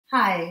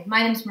Hi,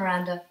 my name's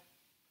Miranda.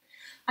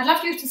 I'd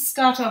love you to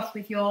start off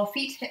with your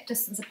feet hip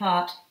distance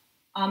apart,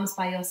 arms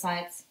by your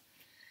sides.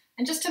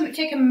 And just to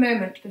take a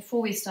moment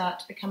before we start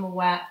to become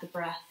aware of the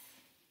breath.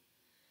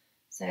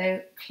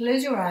 So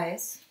close your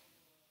eyes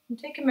and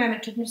take a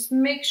moment to just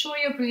make sure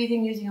you're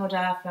breathing using your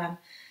diaphragm.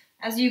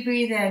 As you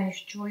breathe in, you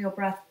should draw your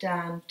breath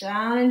down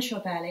into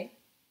your belly.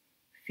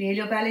 Feel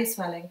your belly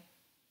swelling.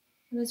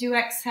 And as you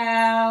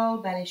exhale,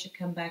 belly should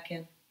come back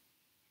in.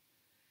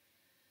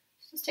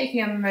 Just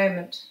taking a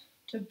moment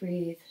to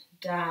breathe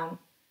down.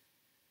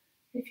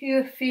 If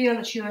you feel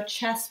that you're a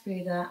chest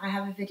breather, I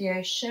have a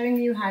video showing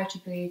you how to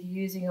breathe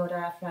using your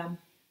diaphragm.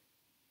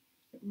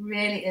 It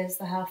really is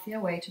the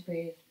healthier way to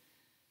breathe.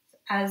 So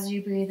as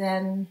you breathe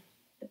in,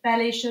 the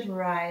belly should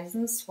rise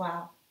and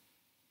swell.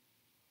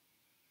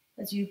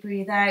 As you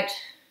breathe out, it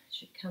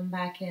should come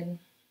back in.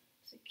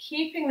 So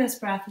keeping this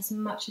breath as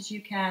much as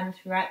you can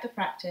throughout the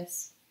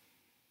practice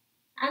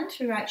and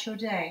throughout your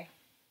day,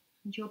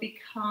 and you'll be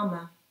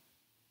calmer.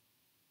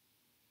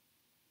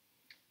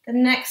 The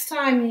next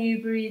time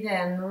you breathe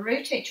in,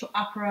 rotate your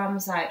upper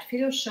arms out. Feel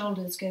your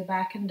shoulders go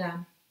back and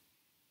down.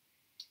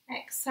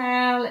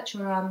 Exhale, let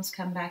your arms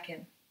come back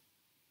in.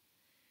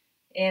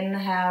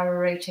 Inhale,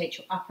 rotate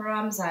your upper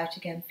arms out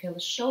again. Feel the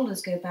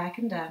shoulders go back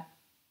and down.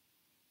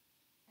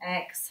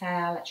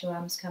 Exhale, let your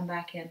arms come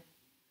back in.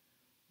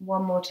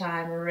 One more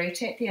time,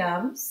 rotate the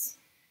arms.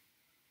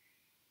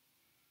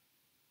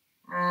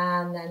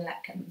 And then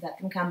let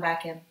them come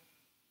back in.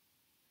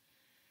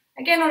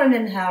 Again on an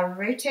inhale,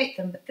 rotate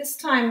them, but this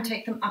time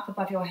take them up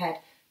above your head.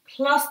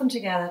 Clasp them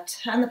together,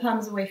 turn the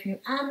palms away from you,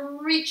 and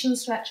reach and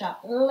stretch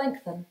up,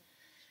 lengthen.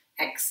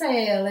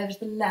 Exhale over to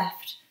the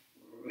left,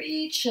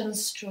 reach and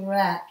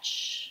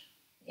stretch.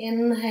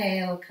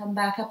 Inhale, come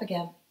back up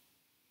again.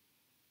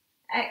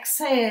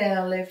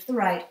 Exhale over to the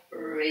right,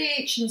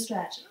 reach and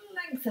stretch,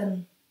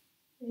 lengthen.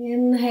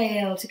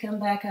 Inhale to come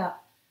back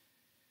up.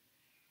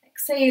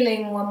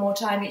 Exhaling one more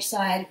time each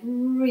side,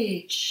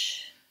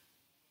 reach.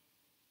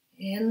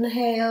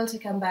 Inhale to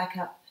come back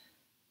up.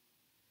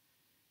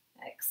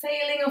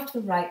 Exhaling off to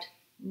the right,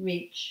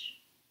 reach.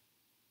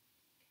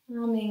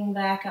 Coming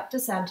back up to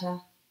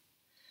center.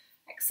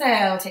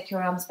 Exhale, take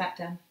your arms back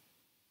down.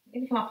 You're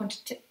going to come up onto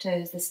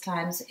tiptoes this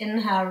time. So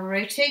inhale,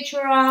 rotate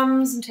your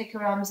arms and take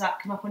your arms up.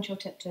 Come up onto your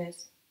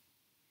tiptoes.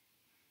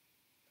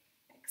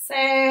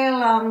 Exhale,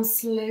 arms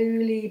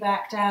slowly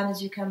back down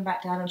as you come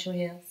back down onto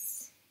your heels.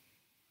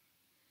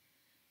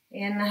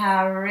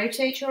 Inhale,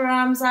 rotate your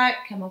arms out,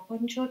 come up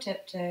onto your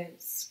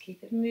tiptoes.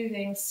 Keep it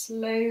moving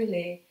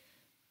slowly.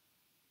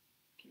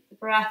 Keep the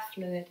breath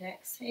fluid.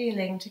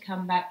 Exhaling to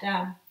come back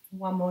down.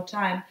 One more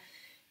time.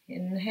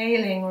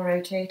 Inhaling,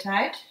 rotate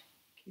out.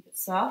 Keep it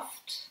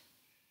soft.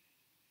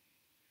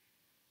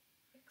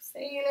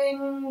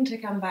 Exhaling to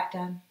come back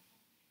down.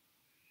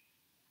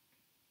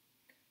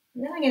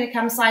 And then I'm going to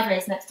come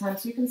sideways next time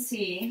so you can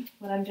see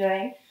what I'm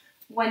doing.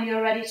 When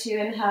you're ready to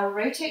inhale,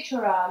 rotate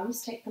your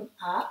arms, take them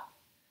up.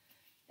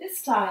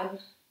 This time,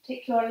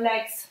 take your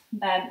legs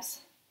bent,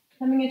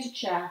 coming into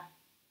chair.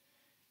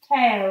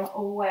 Tail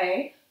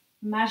away.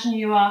 Imagine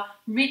you are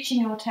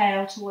reaching your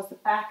tail towards the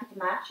back of the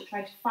mat. You're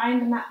trying to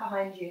find the mat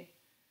behind you.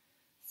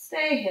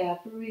 Stay here,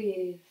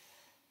 breathe.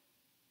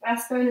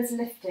 Breastbone is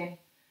lifting.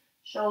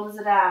 Shoulders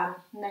are down,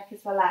 neck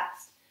is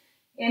relaxed.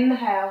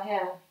 Inhale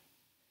here.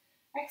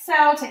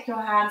 Exhale, take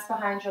your hands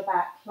behind your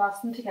back,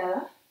 clasp them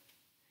together.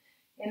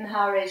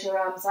 Inhale, raise your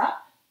arms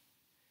up.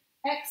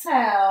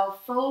 Exhale,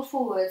 fold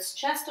forwards,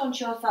 chest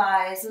onto your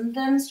thighs, and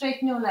then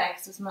straighten your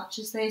legs as much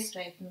as they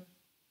straighten.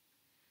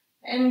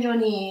 Bend your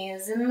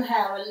knees,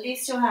 inhale,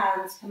 release your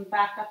hands, come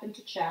back up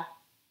into chair.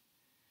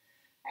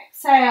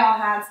 Exhale,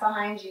 hands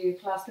behind you,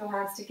 clasp your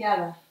hands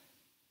together.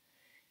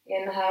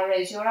 Inhale,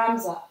 raise your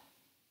arms up.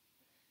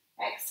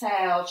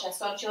 Exhale,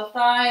 chest onto your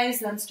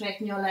thighs, then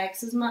straighten your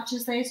legs as much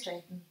as they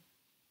straighten.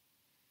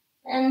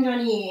 Bend your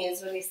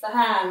knees, release the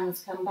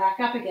hands, come back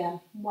up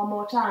again. One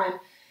more time.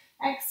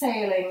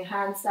 Exhaling,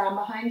 hands down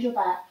behind your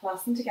back,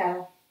 clasp them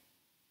together.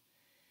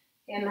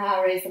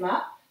 Inhale, raise them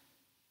up.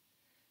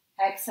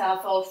 Exhale,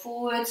 fold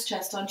forwards,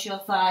 chest onto your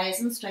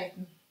thighs and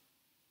straighten.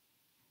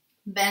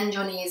 Bend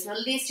your knees,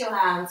 release your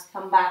hands,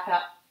 come back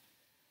up.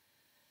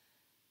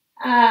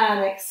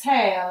 And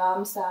exhale,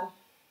 arms down.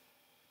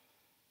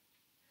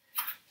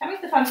 Coming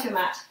to the front of your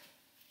mat.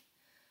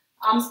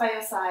 Arms by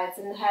your sides.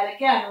 Inhale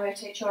again,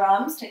 rotate your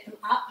arms, take them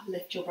up,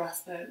 lift your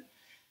breastbone.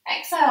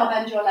 Exhale,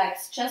 bend your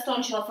legs, chest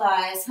onto your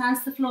thighs,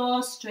 hands to the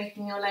floor,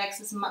 straighten your legs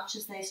as much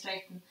as they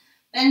straighten.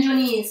 Bend your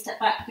knees,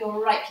 step back with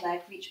your right leg,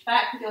 reach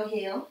back with your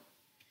heel.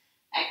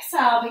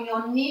 Exhale, bring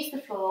your knee to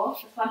the floor,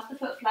 the front of the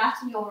foot flat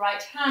and your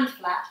right hand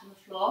flat on the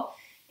floor.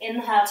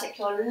 Inhale, take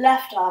your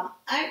left arm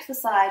out to the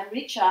side,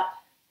 reach up.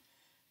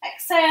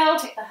 Exhale,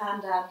 take the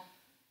hand down.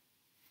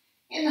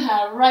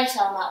 Inhale, right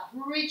arm up,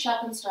 reach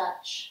up and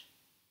stretch.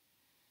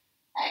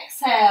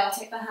 Exhale,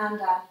 take the hand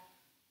down.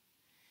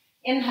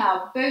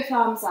 Inhale, both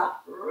arms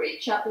up,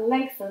 reach up,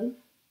 lengthen.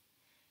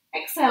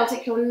 Exhale,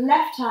 take your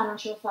left hand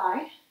onto your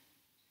thigh.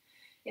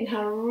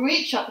 Inhale,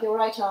 reach up with your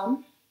right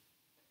arm.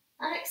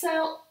 And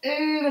exhale,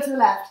 over to the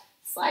left.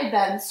 Side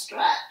bend,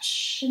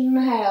 stretch.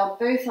 Inhale,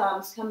 both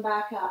arms come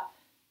back up.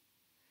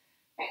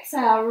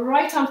 Exhale,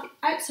 right arm to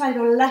the outside of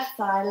your left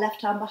thigh,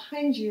 left arm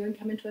behind you and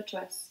come into a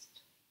twist.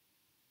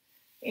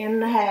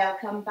 Inhale,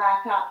 come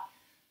back up.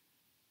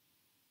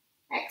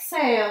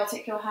 Exhale,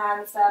 take your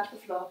hands down to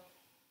the floor.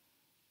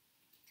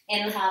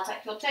 Inhale,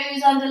 tuck your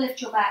toes under,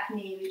 lift your back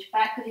knee, reach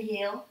back with the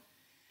heel.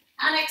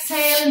 And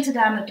exhale into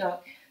downward dog.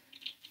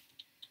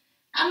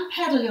 And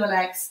pedal your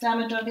legs.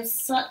 Downward dog is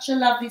such a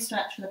lovely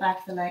stretch for the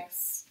back of the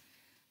legs.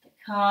 The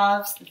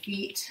calves, the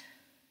feet.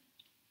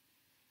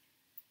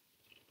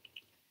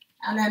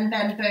 And then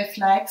bend both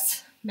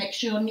legs. Make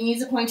sure your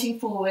knees are pointing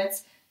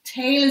forwards,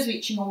 tail is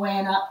reaching away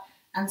and up,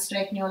 and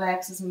straighten your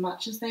legs as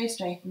much as they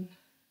straighten.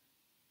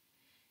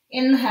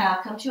 Inhale,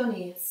 come to your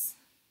knees.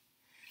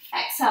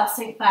 Exhale,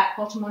 sink back,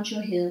 bottom onto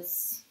your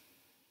heels.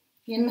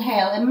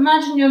 Inhale,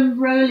 imagine you're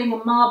rolling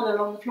a marble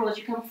along the floor as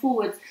you come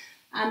forwards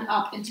and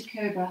up into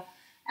cobra.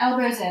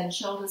 Elbows in,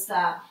 shoulders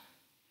down.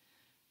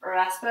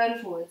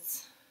 Breastbone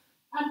forwards.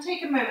 And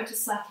take a moment to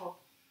settle.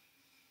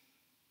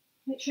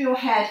 Make sure your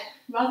head,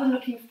 rather than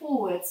looking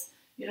forwards,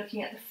 you're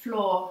looking at the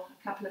floor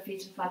a couple of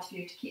feet in front of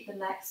you to keep the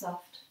neck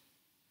soft.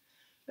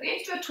 We're going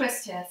to do a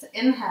twist here, so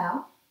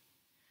inhale.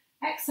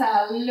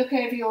 Exhale, look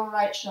over your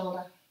right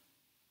shoulder.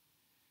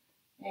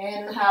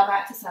 Inhale,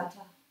 back to centre.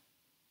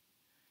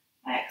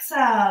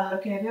 Exhale,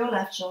 look over your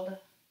left shoulder.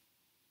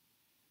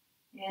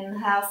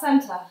 Inhale,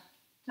 centre.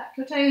 Tuck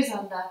your toes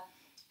under.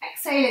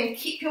 Exhaling,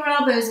 keep your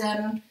elbows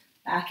in.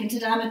 Back into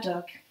downward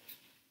dog.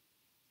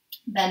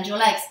 Bend your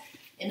legs.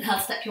 Inhale,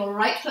 step your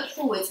right foot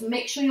forwards.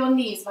 Make sure your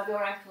knees above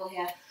your ankle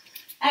here.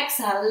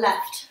 Exhale,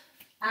 left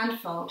and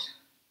fold.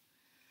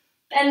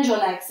 Bend your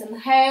legs.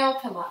 Inhale,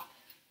 come up.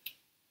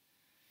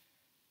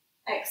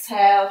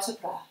 Exhale to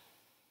prayer.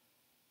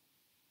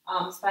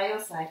 Arms by your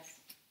sides.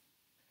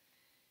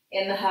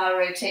 Inhale,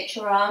 rotate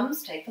your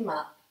arms, take them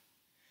up.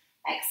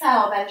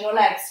 Exhale, bend your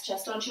legs,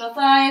 chest onto your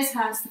thighs,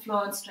 hands to the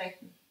floor and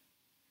straighten.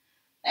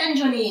 Bend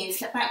your knees,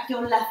 step back with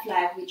your left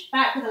leg, reach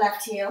back with the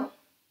left heel.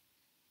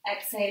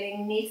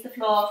 Exhaling, knee to the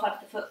floor, front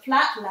of the foot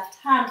flat, left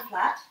hand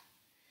flat.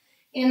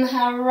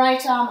 Inhale,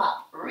 right arm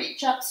up,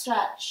 reach up,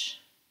 stretch.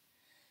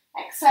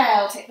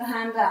 Exhale, take the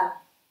hand down.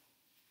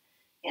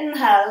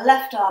 Inhale,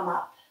 left arm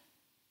up.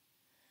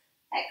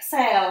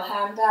 Exhale,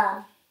 hand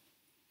down.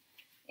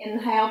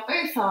 Inhale,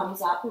 both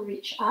arms up,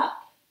 reach up.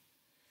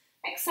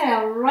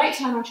 Exhale, right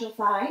hand onto your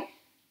thigh.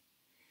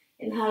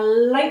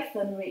 Inhale,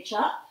 lengthen, reach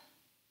up.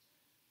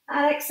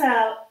 And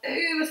exhale,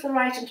 over to the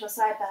right into a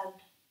side bend.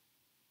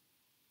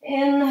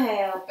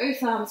 Inhale,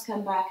 both arms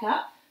come back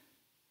up.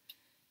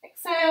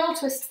 Exhale,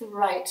 twist to the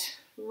right.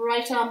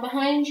 Right arm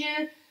behind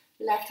you,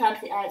 left hand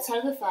to the outside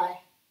of the thigh.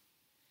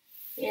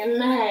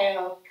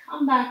 Inhale,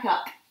 come back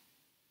up.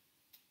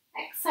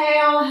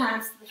 Exhale,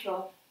 hands to the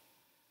floor.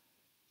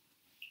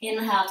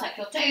 Inhale, tuck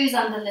your toes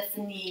under, lift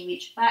the knee,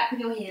 reach back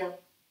with your heel.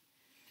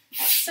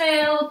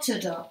 Exhale to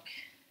dog.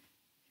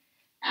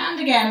 And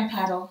again,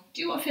 paddle.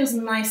 Do what feels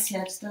nice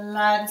here, just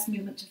allow this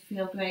movement to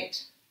feel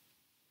great.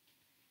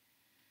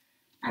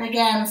 And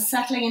again,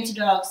 settling into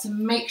dog, so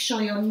make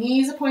sure your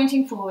knees are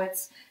pointing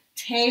forwards,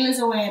 tail is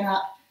away and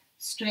up,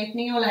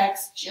 straightening your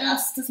legs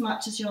just as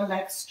much as your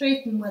legs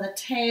straighten where the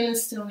tail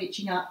is still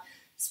reaching up.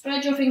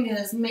 Spread your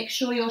fingers, make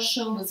sure your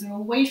shoulders are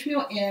away from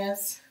your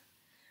ears,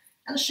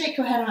 and shake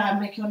your head around,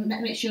 make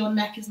sure your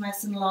neck is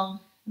nice and long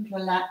and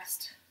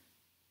relaxed.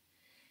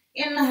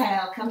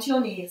 Inhale, come to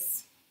your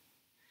knees.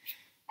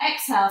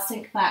 Exhale,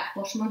 sink back,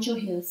 bottom onto your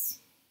heels.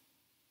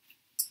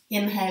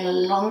 Inhale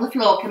along the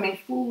floor, coming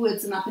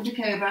forwards and up into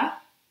cobra.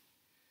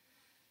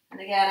 And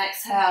again,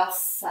 exhale,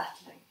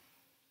 settling.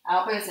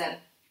 Elbows in,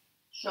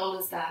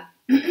 shoulders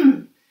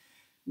down,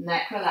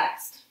 neck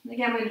relaxed. And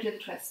again, we're going to do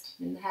the twist.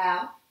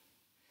 Inhale.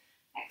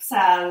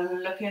 Exhale,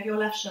 look over your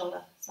left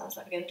shoulder. Sounds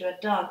like we're going to do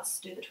a dance.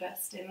 Do the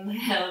twist.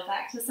 Inhale,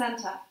 back to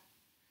centre.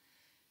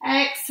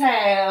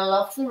 Exhale,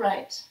 off to the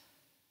right.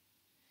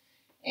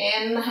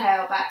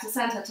 Inhale, back to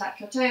centre. Tuck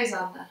your toes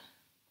under.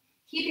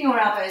 Keeping your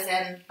elbows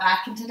in,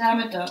 back into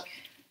downward dog.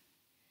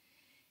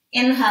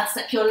 Inhale,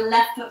 step your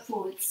left foot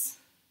forwards.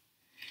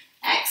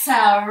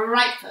 Exhale,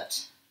 right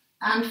foot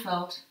and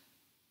fold.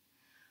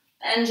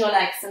 Bend your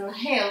legs.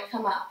 Inhale,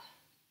 come up.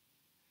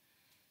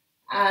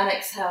 And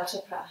exhale to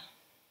prayer.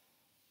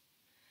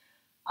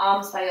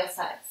 Arms by your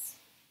sides.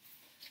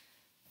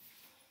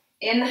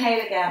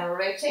 Inhale again,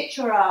 rotate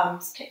your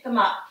arms, kick them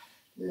up,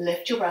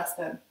 lift your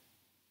breastbone.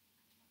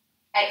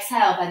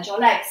 Exhale, bend your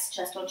legs,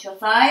 chest onto your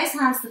thighs,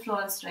 hands to the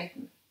floor and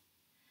straighten.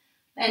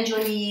 Bend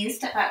your knees,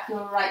 step back with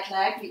your right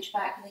leg, reach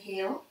back with the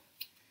heel.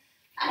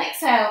 And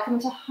exhale, come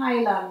into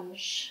high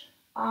lunge,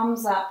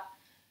 arms up,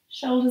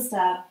 shoulders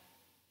down.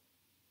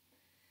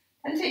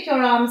 And take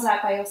your arms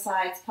out by your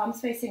sides, palms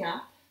facing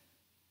up.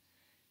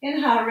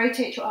 Inhale,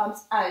 rotate your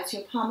arms out, so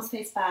your palms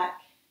face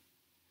back.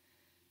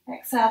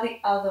 Exhale the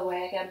other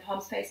way, again,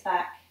 palms face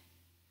back.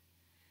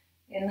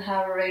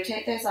 Inhale,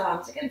 rotate those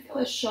arms. Again, feel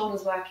those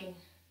shoulders working.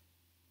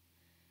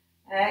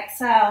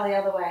 Exhale the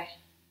other way.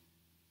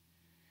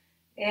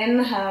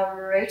 Inhale,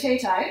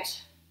 rotate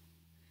out.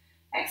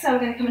 Exhale, we're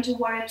going to come into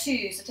warrior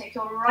two. So take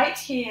your right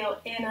heel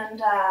in and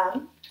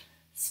down.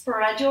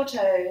 Spread your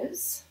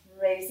toes.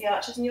 Raise the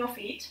arches in your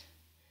feet.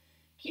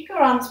 Keep your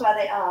arms where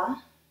they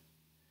are.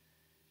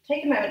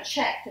 Take a moment,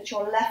 check that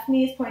your left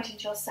knee is pointing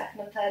to your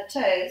second and third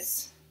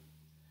toes.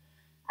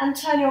 And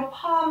turn your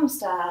palms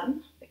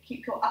down, but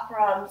keep your upper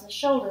arms and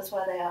shoulders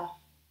where they are.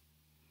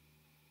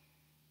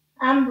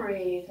 And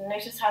breathe.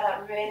 Notice how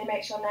that really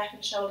makes your neck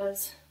and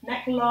shoulders,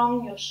 neck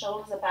long, your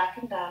shoulders are back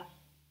and down.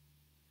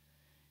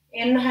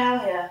 Inhale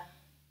here.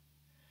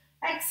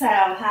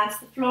 Exhale, hands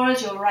to the floor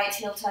as your right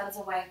heel turns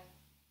away.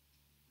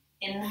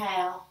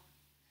 Inhale.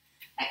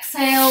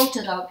 Exhale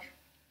to dog.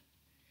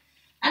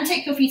 And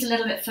take your feet a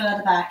little bit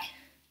further back.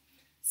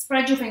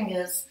 Spread your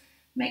fingers.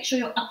 Make sure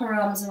your upper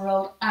arms are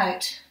rolled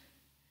out.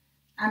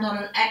 And on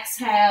an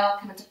exhale,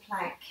 come into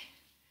plank.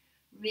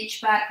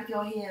 Reach back with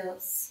your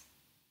heels.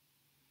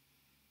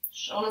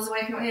 Shoulders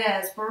away from your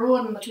ears.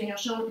 Broaden between your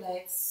shoulder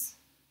blades.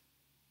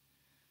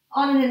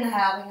 On an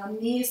inhale, bring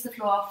your knees to the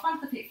floor,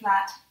 front of the feet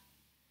flat.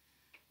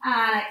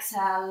 And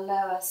exhale,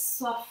 lower,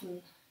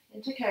 soften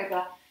into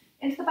cobra.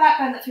 Into the back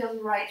bend that feels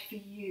right for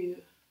you.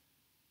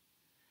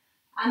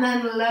 And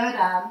then lower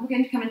down, we're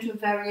going to come into a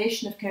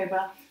variation of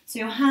cobra. So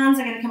your hands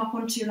are going to come up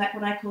onto like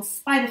what I call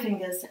spider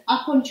fingers, so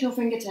up onto your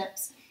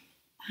fingertips.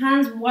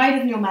 Hands wider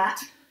than your mat,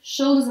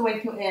 shoulders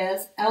away from your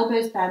ears,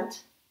 elbows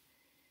bent.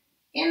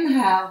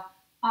 Inhale,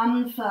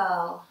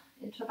 unfurl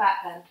into a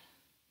back bend.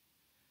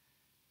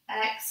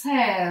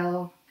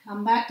 Exhale,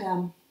 come back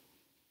down.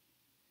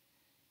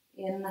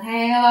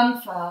 Inhale,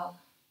 unfurl.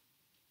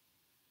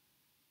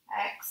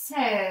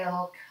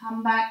 Exhale,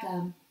 come back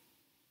down.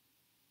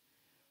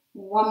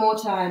 One more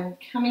time,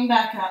 coming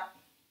back up.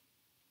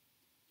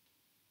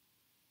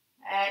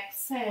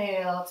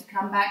 Exhale to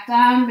come back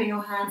down, bring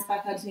your hands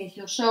back underneath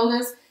your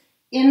shoulders.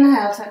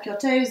 Inhale, tuck your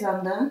toes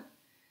under.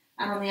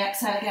 And on the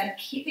exhale again,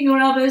 keeping your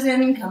elbows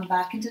in, come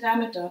back into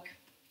downward dog.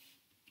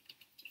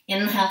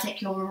 Inhale,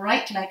 take your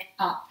right leg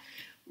up,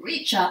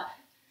 reach up.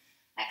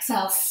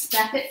 Exhale,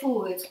 step it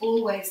forwards,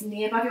 always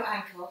knee above your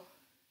ankle.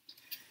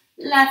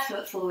 Left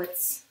foot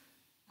forwards,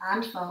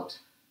 and fold.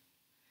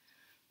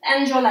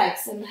 Bend your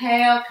legs,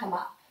 inhale, come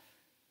up.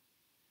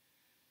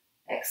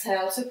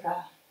 Exhale to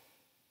prayer.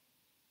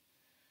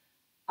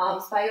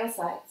 Arms by your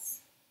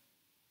sides.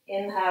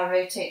 Inhale,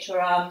 rotate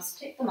your arms,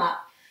 take them up,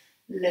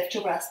 lift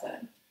your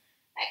breastbone.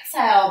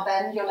 Exhale,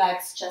 bend your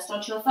legs, chest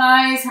onto your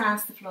thighs,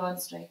 hands to the floor and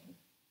straighten.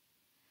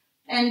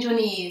 Bend your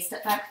knees,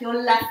 step back with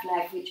your left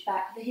leg, reach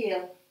back with the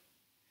heel.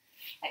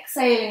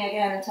 Exhaling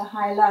again into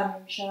high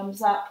lunge,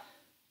 arms up,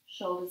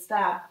 shoulders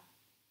down.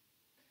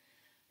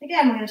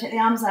 Again, we're going to take the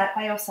arms out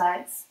by your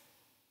sides.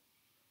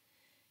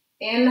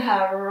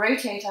 Inhale,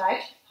 rotate out,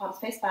 palms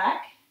face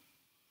back.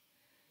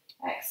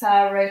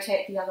 Exhale,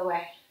 rotate the other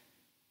way.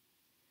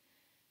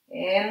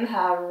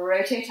 Inhale,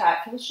 rotate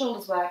out, feel the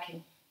shoulders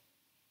working.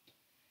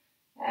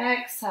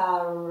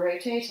 Exhale,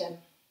 rotate in.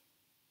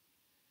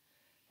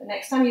 The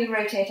next time you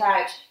rotate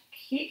out,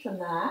 keep them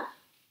there.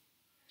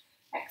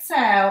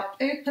 Exhale,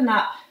 open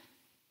up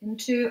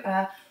into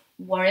a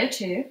warrior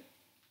two.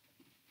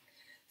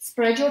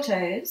 Spread your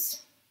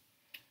toes.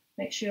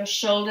 Make sure your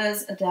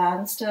shoulders are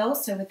down still.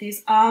 So with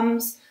these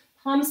arms,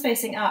 palms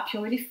facing up,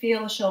 you'll really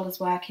feel the shoulders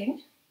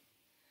working.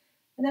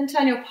 And then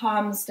turn your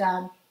palms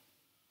down.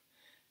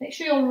 Make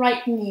sure your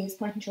right knee is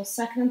pointing to your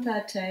second and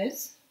third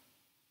toes.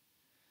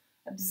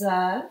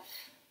 Observe.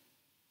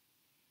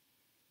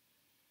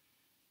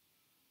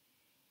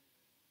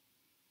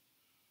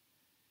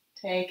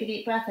 Take a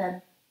deep breath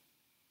in.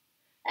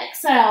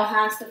 Exhale,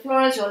 hands to the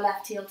floor as your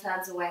left heel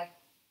turns away.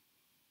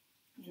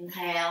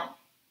 Inhale.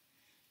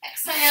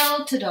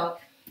 Exhale to dog.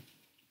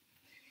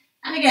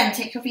 And again,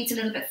 take your feet a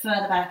little bit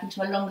further back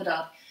into a longer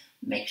dog.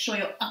 Make sure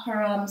your upper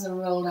arms are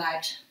rolled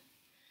out.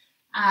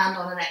 And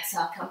on an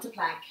exhale, come to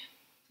plank.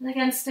 And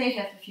again, stay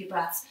here for a few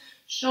breaths.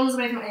 Shoulders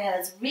away from your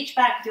ears. Reach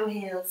back with your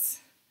heels.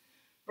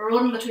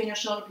 Broaden between your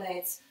shoulder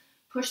blades.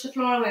 Push the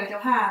floor away with your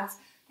hands.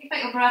 Think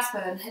about your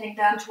breastbone heading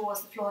down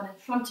towards the floor and in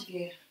front of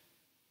you.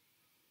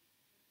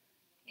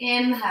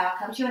 Inhale,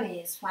 come to your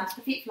knees. Front of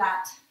the feet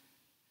flat.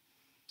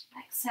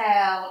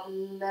 Exhale,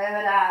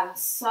 lower down,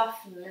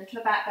 soften into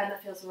a back bend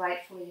that feels right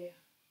for you.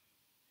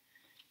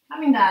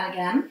 Coming down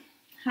again,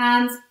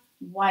 hands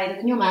wider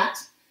than your mat,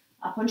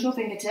 up onto your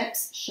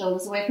fingertips,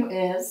 shoulders away from your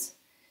ears.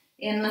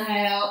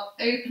 Inhale,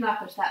 open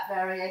up into that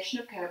variation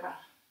of cobra.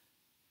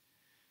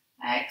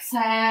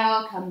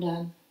 Exhale, come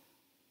down.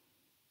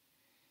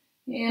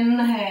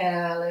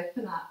 Inhale,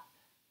 open up.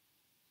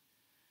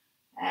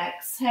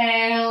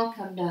 Exhale,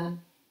 come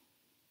down.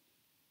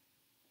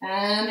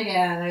 And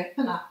again,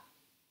 open up.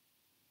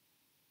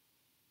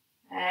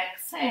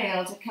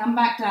 Exhale to come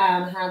back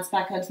down, hands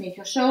back underneath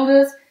your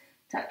shoulders,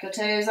 tuck your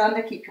toes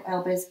under, keep your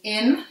elbows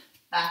in,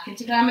 back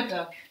into downward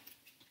dog.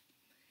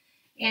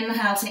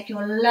 Inhale, take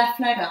your left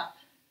leg up.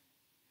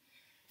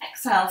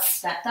 Exhale,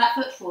 step that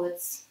foot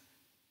forwards.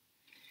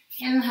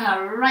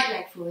 Inhale, right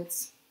leg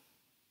forwards.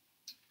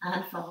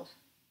 And fold.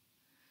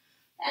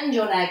 Bend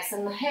your legs,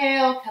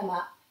 inhale, come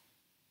up.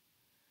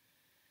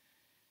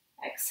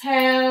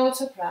 Exhale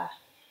to prayer.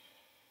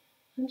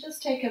 And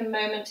just take a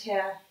moment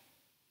here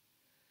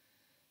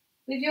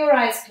with your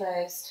eyes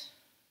closed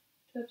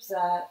to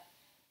observe.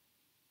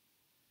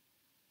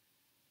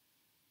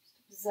 Just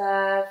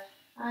observe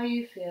how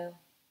you feel.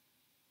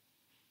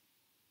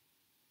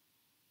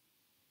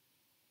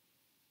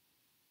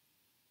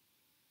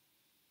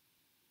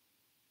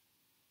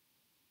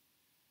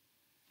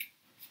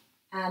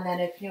 And then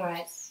open your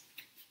eyes.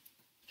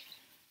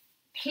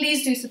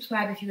 Please do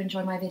subscribe if you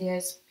enjoy my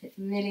videos. It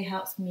really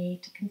helps me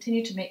to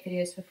continue to make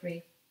videos for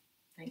free.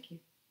 Thank you.